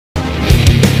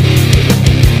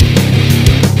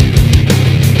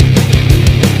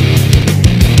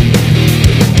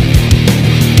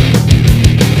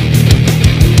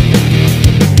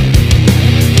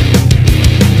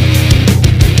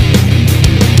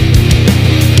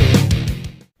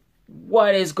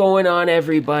What is going on,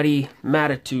 everybody?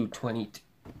 Matitude22.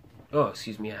 Oh,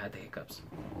 excuse me, I had the hiccups.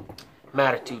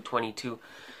 Matitude22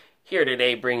 here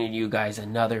today, bringing you guys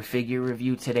another figure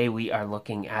review. Today we are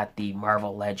looking at the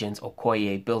Marvel Legends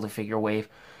Okye Build-A-Figure Wave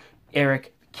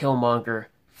Eric Killmonger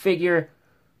figure.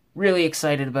 Really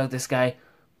excited about this guy.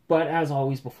 But as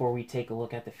always, before we take a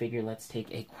look at the figure, let's take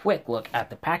a quick look at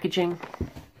the packaging.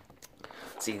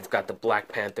 See, it's got the Black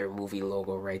Panther movie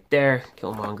logo right there.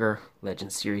 Killmonger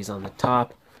Legend Series on the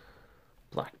top.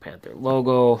 Black Panther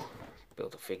logo.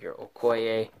 Build-A-Figure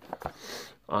Okye.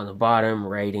 On the bottom,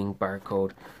 writing,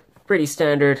 barcode. Pretty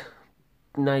standard.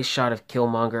 Nice shot of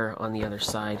Killmonger on the other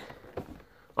side.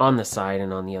 On the side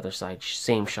and on the other side,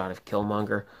 same shot of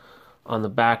Killmonger. On the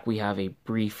back, we have a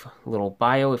brief little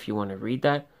bio. If you want to read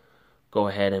that, go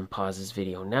ahead and pause this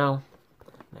video now.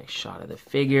 Nice shot of the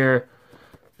figure.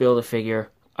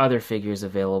 Build-A-Figure, other figures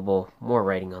available, more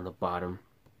writing on the bottom.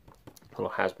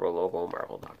 Little Hasbro logo,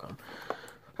 Marvel.com.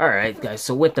 Alright guys,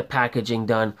 so with the packaging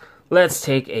done, let's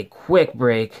take a quick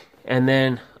break, and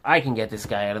then I can get this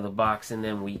guy out of the box, and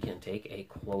then we can take a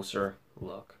closer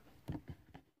look.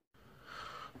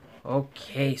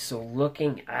 Okay, so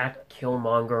looking at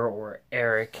Killmonger, or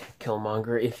Eric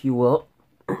Killmonger, if you will,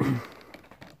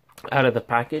 out of the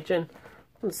package, and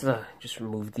let's just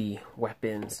remove the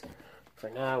weapons. For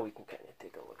now, we can kind of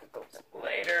take a look at those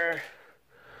later.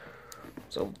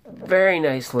 So, very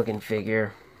nice looking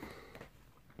figure.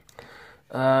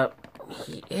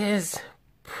 He is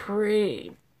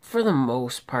pretty, for the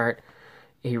most part,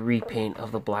 a repaint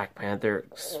of the Black Panther.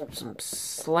 Some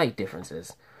slight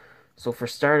differences. So for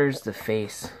starters, the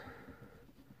face.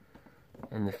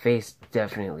 And the face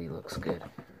definitely looks good.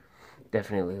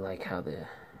 Definitely like how the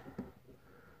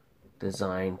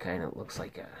design kind of looks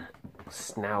like a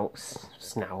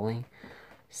snarling.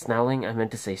 I meant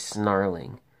to say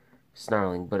snarling,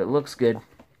 but it looks good.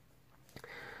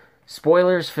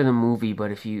 Spoilers for the movie,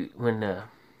 but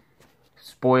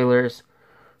spoilers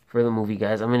for the movie,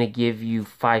 guys, I'm gonna give you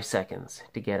 5 seconds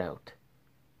to get out.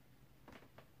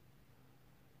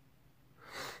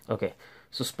 Okay,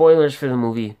 so spoilers for the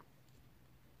movie.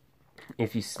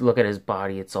 If you look at his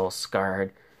body, it's all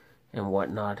scarred and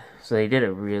whatnot. So they did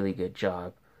a really good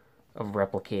job of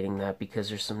replicating that, because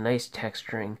there's some nice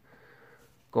texturing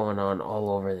going on all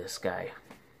over this guy.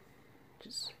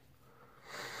 Just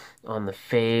on the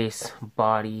face,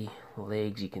 body,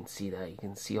 legs, you can see that. You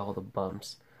can see all the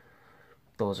bumps.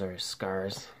 Those are his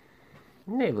scars.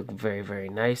 And they look very, very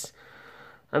nice.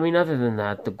 I mean, other than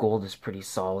that, the gold is pretty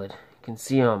solid. You can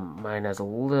see mine has a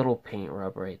little paint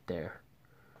rub right there.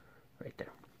 Right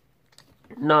there.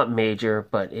 Not major,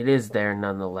 but it is there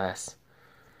nonetheless.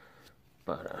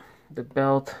 But the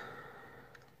belt,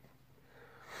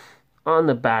 on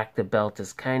the back, the belt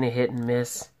is kind of hit and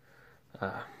miss.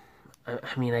 I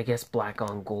mean, I guess black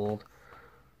on gold,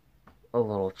 a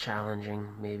little challenging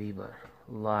maybe, but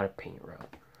a lot of paint rub.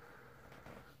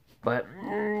 But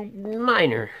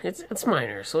minor, it's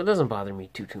minor, so it doesn't bother me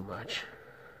too much.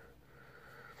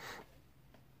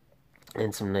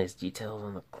 And some nice details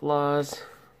on the claws.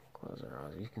 Claws are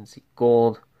awesome. You can see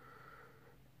gold.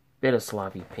 Bit of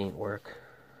sloppy paint work.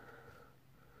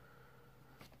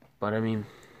 But I mean,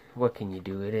 what can you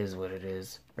do? It is what it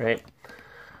is, right?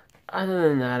 Other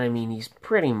than that, I mean, he's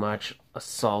pretty much a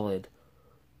solid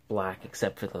black,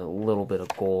 except for the little bit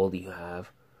of gold you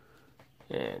have.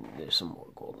 And there's some more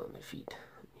gold on the feet.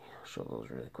 Let me show those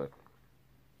really quick.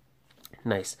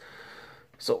 Nice.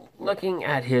 So, looking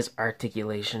at his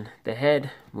articulation, the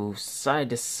head moves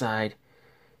side to side.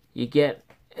 You get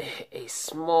a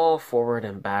small forward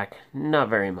and back, not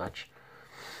very much.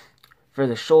 For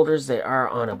the shoulders, they are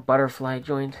on a butterfly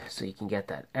joint, so you can get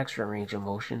that extra range of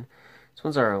motion. These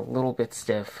ones are a little bit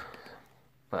stiff,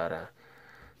 but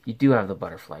you do have the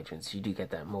butterfly joints, so you do get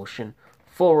that motion.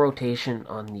 Full rotation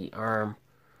on the arm.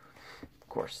 Of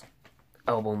course,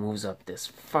 elbow moves up this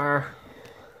far.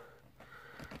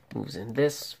 Moves in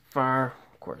this far,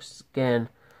 of course, again,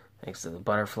 thanks to the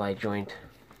butterfly joint.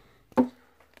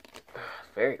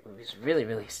 He's really,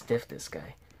 really stiff, this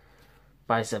guy.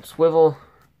 Bicep swivel,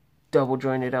 double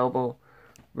jointed elbow,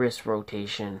 wrist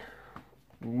rotation,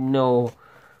 no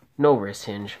wrist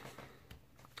hinge,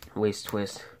 waist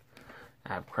twist,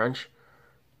 ab crunch.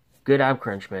 Good ab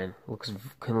crunch, man.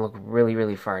 Can look really,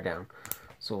 really far down.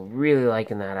 So really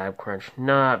liking that ab crunch.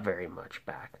 Not very much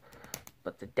back,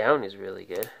 but the down is really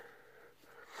good.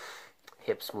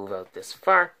 Hips move out this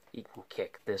far. You can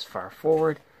kick this far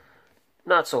forward.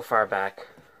 Not so far back.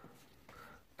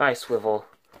 Thigh swivel.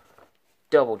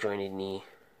 Double jointed knee.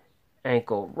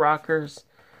 Ankle rockers.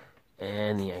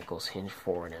 And the ankles hinge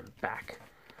forward and back.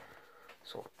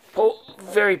 So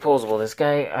very posable. This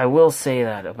guy, I will say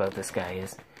that about this guy,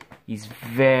 is he's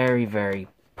very, very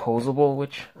posable,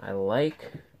 which I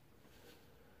like.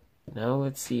 Now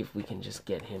let's see if we can just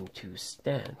get him to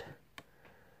stand.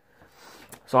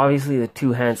 So obviously the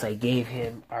two hands I gave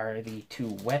him are the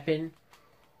two weapon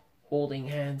holding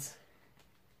hands.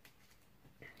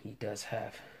 He does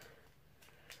have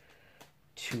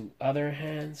two other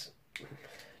hands.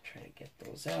 Try to get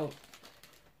those out.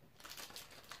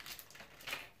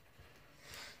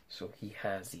 So he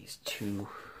has these two.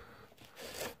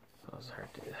 That was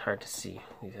hard to see.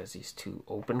 He has these two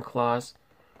open claws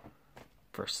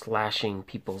for slashing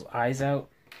people's eyes out.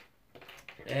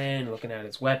 And looking at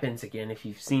his weapons, again, if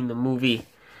you've seen the movie,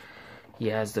 he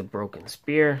has the broken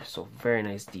spear, so very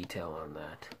nice detail on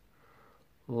that.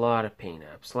 A lot of paint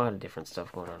apps, a lot of different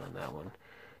stuff going on that one.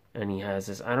 And he has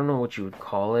this, I don't know what you would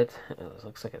call it, it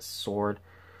looks like a sword.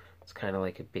 It's kind of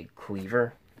like a big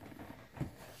cleaver.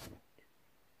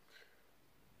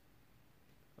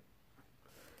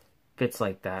 Fits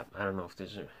like that. I don't know if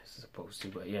this is supposed to,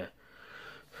 but yeah.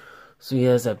 So he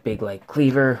has a big, like,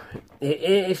 cleaver.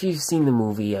 If you've seen the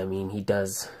movie, I mean, he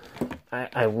does.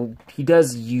 He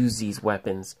does use these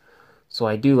weapons, so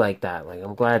I do like that. Like,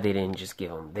 I'm glad they didn't just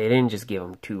give him. They didn't just give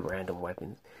him two random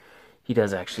weapons. He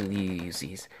does actually use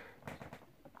these.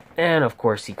 And of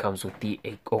course, he comes with the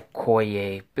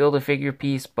Okye Build-A-Figure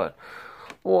piece, but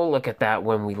we'll look at that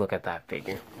when we look at that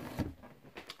figure.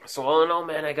 So all in all,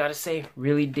 man, I gotta say,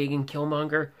 really digging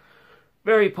Killmonger.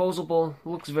 Very posable,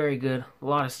 looks very good. A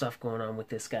lot of stuff going on with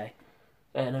this guy.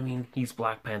 And I mean, he's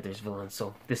Black Panther's villain,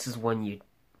 so this is one you'd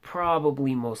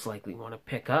probably most likely want to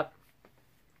pick up.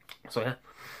 So yeah,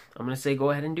 I'm going to say go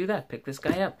ahead and do that. Pick this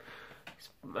guy up.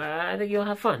 I think you'll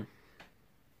have fun.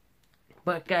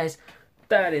 But guys,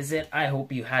 that is it. I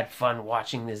hope you had fun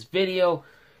watching this video.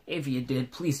 If you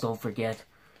did, please don't forget,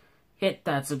 hit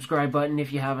that subscribe button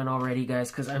if you haven't already, guys,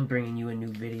 because I'm bringing you a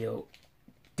new video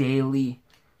daily.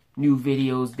 New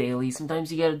videos daily.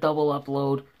 Sometimes you get a double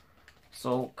upload.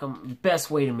 So best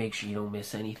way to make sure you don't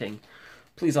miss anything.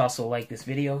 Please also like this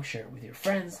video, share it with your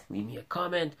friends, leave me a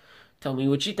comment, tell me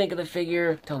what you think of the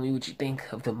figure, tell me what you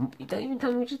think of the movie. Don't even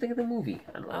tell me what you think of the movie.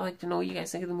 I'd like to know what you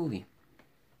guys think of the movie.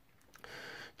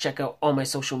 Check out all my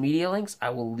social media links. I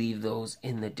will leave those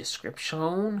in the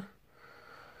description.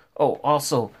 Oh,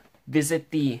 also,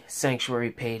 visit the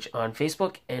Sanctuary page on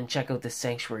Facebook and check out the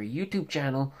Sanctuary YouTube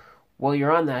channel. While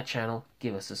you're on that channel,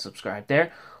 give us a subscribe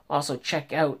there. Also,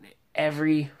 check out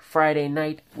every Friday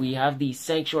night, we have the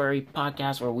Sanctuary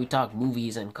podcast where we talk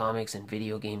movies and comics and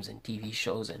video games and TV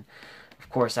shows and, of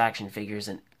course, action figures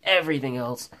and everything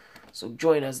else. So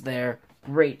join us there.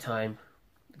 Great time.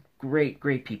 Great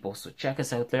people. So check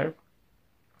us out there.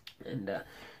 And,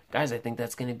 guys, I think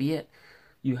that's going to be it.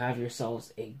 You have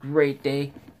yourselves a great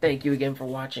day. Thank you again for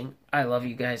watching. I love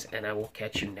you guys, and I will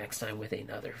catch you next time with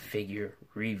another figure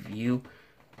review.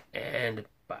 And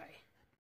bye.